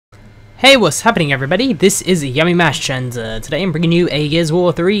Hey, what's happening everybody? This is yamimash and today I'm bringing you a Gears of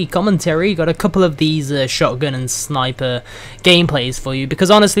War 3 commentary. Got a couple of these shotgun and sniper gameplays for you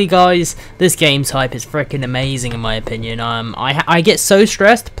because honestly guys, this game type is freaking amazing in my opinion. I get so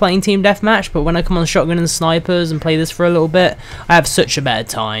stressed playing team deathmatch, but when I come on shotgun and snipers and play this for a little bit, I have such a better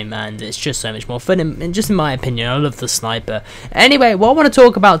time and it's just so much more fun and just in my opinion, I love the sniper. Anyway, what I want to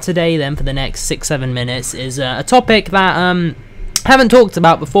talk about today then for the next 6-7 minutes is a topic that haven't talked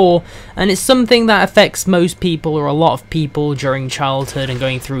about before, and it's something that affects most people or a lot of people during childhood and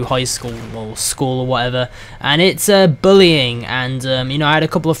going through high school or whatever, and it's bullying. And you know, I had a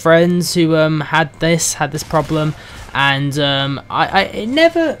couple of friends who had this problem, and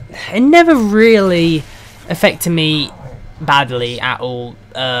it never really affected me badly at all.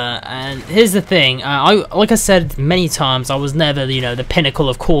 And here's the thing, like I said many times, I was never, you know, the pinnacle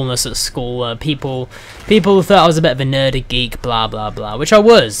of coolness at school. People thought I was a bit of a nerdy geek, blah blah blah, which I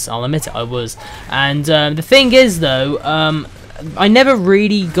was, I'll admit it, I was. And the thing is though, I never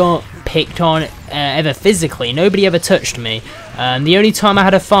really got picked on ever physically. Nobody ever touched me. The only time I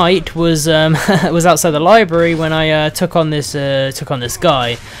had a fight was was outside the library when I took on this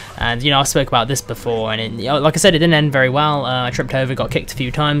guy. And you know, I spoke about this before, and it, like I said, it didn't end very well. I tripped over, got kicked a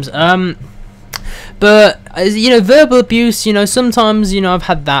few times. But you know, verbal abuse, you know, sometimes, you know, I've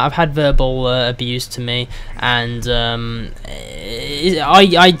had verbal abuse to me, and I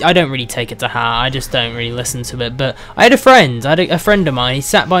don't really take it to heart. I just don't really listen to it. But I had a friend of mine. He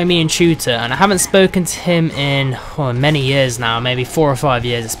sat by me in tutor, and I haven't spoken to him in many years now, maybe 4 or 5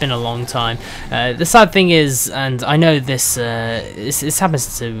 years. It's been a long time. The sad thing is, and I know this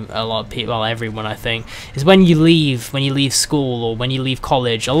happens to a lot of people, well, everyone I think, is when you leave school or when you leave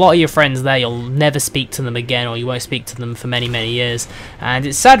college, a lot of your friends there, you'll never speak to them again, or you won't speak to them for many years. And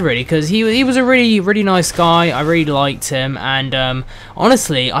it's sad really, because he was a really nice guy. I really liked him, and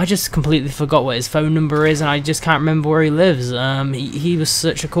honestly, I just completely forgot what his phone number is, and I just can't remember where he lives. He was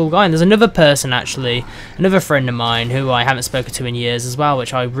such a cool guy. And there's another person, actually, another friend of mine who I haven't spoken to in years as well,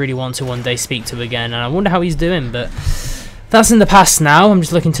 which I really want to one day speak to again, and I wonder how he's doing, but that's in the past now. I'm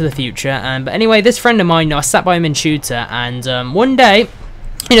just looking to the future. But anyway, this friend of mine, you know, I sat by him in tutor, and one day,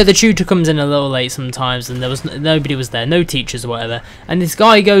 you know, the tutor comes in a little late sometimes, and nobody was there, no teachers or whatever, and this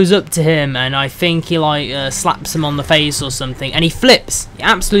guy goes up to him, and I think he like slaps him on the face or something, and he flips, he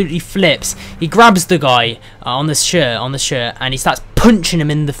absolutely flips. He grabs the guy on the shirt, and he starts punching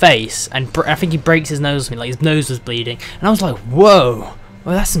him in the face, and I think he breaks his nose or something, like his nose was bleeding, and I was like, whoa.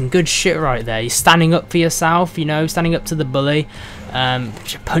 Well, that's some good shit right there. You're standing up for yourself, you know, standing up to the bully,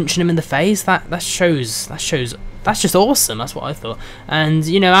 punching him in the face. That shows. That's just awesome. That's what I thought. And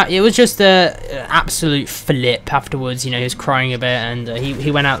you know, it was just a absolute flip afterwards. You know, he was crying a bit, and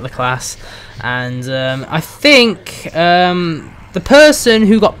he went out of the class. And I think the person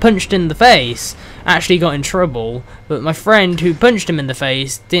who got punched in the face actually got in trouble, but my friend who punched him in the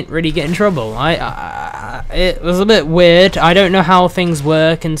face didn't really get in trouble. It was a bit weird. I don't know how things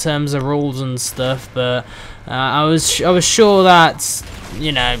work in terms of rules and stuff, but I was sure that,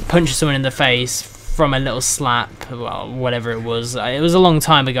 you know, punching someone in the face from a little slap, well, whatever it was a long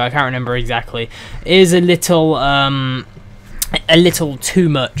time ago, I can't remember exactly, is a little too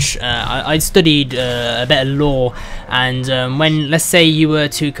much. I studied a bit of law, and when, let's say, you were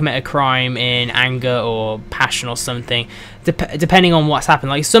to commit a crime in anger or passion or something, depending on what's happened,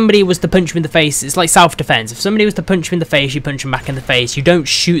 like if somebody was to punch you in the face, it's like self-defense. If somebody was to punch you in the face, you punch them back in the face. You don't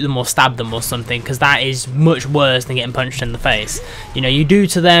shoot them or stab them or something, because that is much worse than getting punched in the face. You know, you do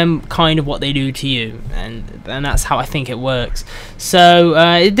to them kind of what they do to you, and that's how I think it works. So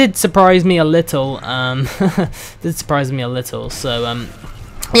it did surprise me a little. So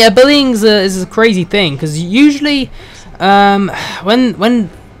yeah, bullying is a crazy thing, because usually when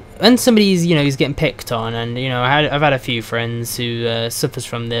somebody's, you know, he's getting picked on, and you know, I've had a few friends who suffers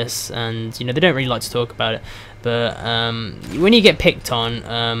from this, and you know, they don't really like to talk about it, but when you get picked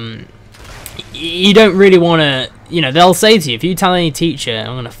on, you don't really want to, you know, they'll say to you, if you tell any teacher,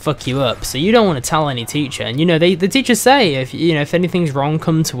 I'm gonna fuck you up. So you don't want to tell any teacher, and you know, the teachers say, if you know, if anything's wrong,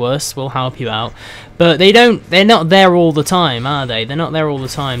 come to us, we'll help you out. But they're not there all the time, are they? They're not there all the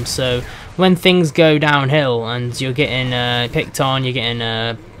time. So when things go downhill and you're getting picked on, you're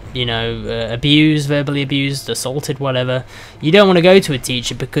getting you know, abused, verbally abused, assaulted, whatever, you don't want to go to a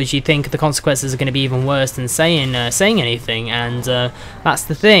teacher because you think the consequences are going to be even worse than saying anything, and that's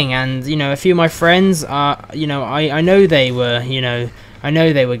the thing. And you know, a few of my friends are, you know, I know they were, you know, I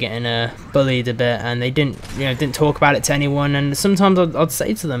know they were getting bullied a bit, and they didn't talk about it to anyone. And sometimes I'd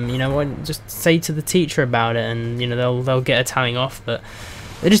say to them, you know, just say to the teacher about it, and you know, they'll get a telling off, but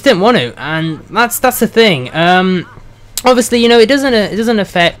they just didn't want to, and that's the thing. obviously, you know, it doesn't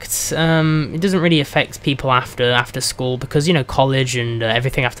affect it doesn't really affect people after school, because, you know, college and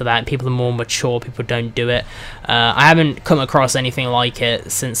everything after that, people are more mature, people don't do it. I haven't come across anything like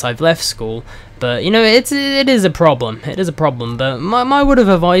it since I've left school, but, you know, it is a problem. It is a problem. But my word of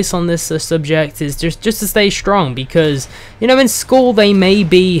advice on this subject is just to stay strong, because, you know, in school they may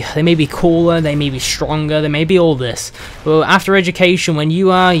be cooler, they may be stronger, they may be all this. But after education, when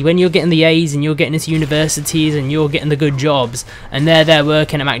you're getting the A's and you're getting into universities and you're getting the good jobs, and they're there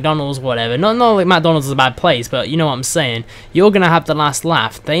working at McDonald's, whatever. Not like McDonald's is a bad place, but you know what I'm saying. You're gonna have the last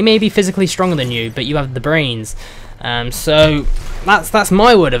laugh. They may be physically stronger than you, but you have the brains. So that's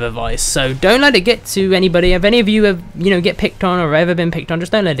my word of advice. So don't let it get to anybody. If any of you have, you know, get picked on or ever been picked on,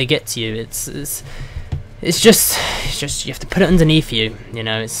 just don't let it get to you. It's just you have to put it underneath you. You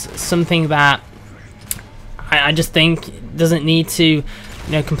know, it's something that I just think doesn't need to, you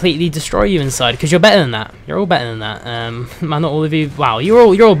know, completely destroy you inside, because you're better than that. You're all better than that. Not all of you. Wow,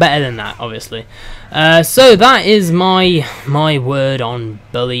 you're all better than that, obviously. So that is my word on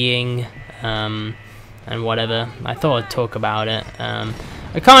bullying. And whatever. I thought I'd talk about it.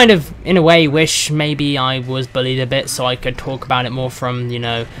 I kind of, in a way, wish maybe I was bullied a bit, so I could talk about it more from, you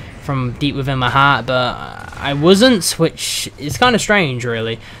know, from deep within my heart, but I wasn't, which is kind of strange,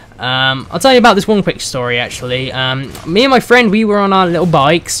 really. I'll tell you about this one quick story, actually. Me and my friend, we were on our little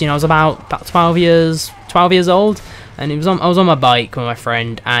bikes. You know, I was about 12 years old, and I was on my bike with my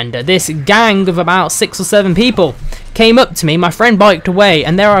friend, and this gang of about 6 or 7 people came up to me. My friend biked away,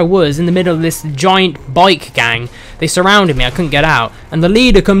 and there I was in the middle of this giant bike gang. They surrounded me, I couldn't get out, and the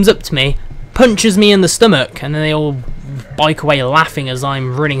leader comes up to me, punches me in the stomach, and then they all bike away laughing as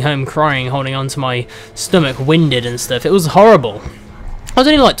I'm running home crying, holding on to my stomach, winded and stuff. It was horrible. I was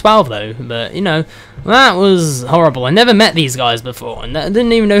only like 12 though, but, you know, that was horrible. I never met these guys before, and I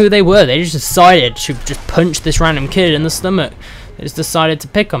didn't even know who they were. They just decided to just punch this random kid in the stomach. They just decided to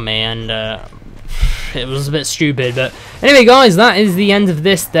pick on me, and it was a bit stupid. But anyway, guys, that is the end of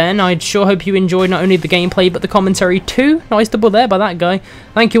this then. I sure hope you enjoyed not only the gameplay, but the commentary too. Nice double there by that guy.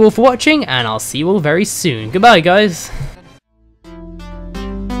 Thank you all for watching, and I'll see you all very soon. Goodbye, guys.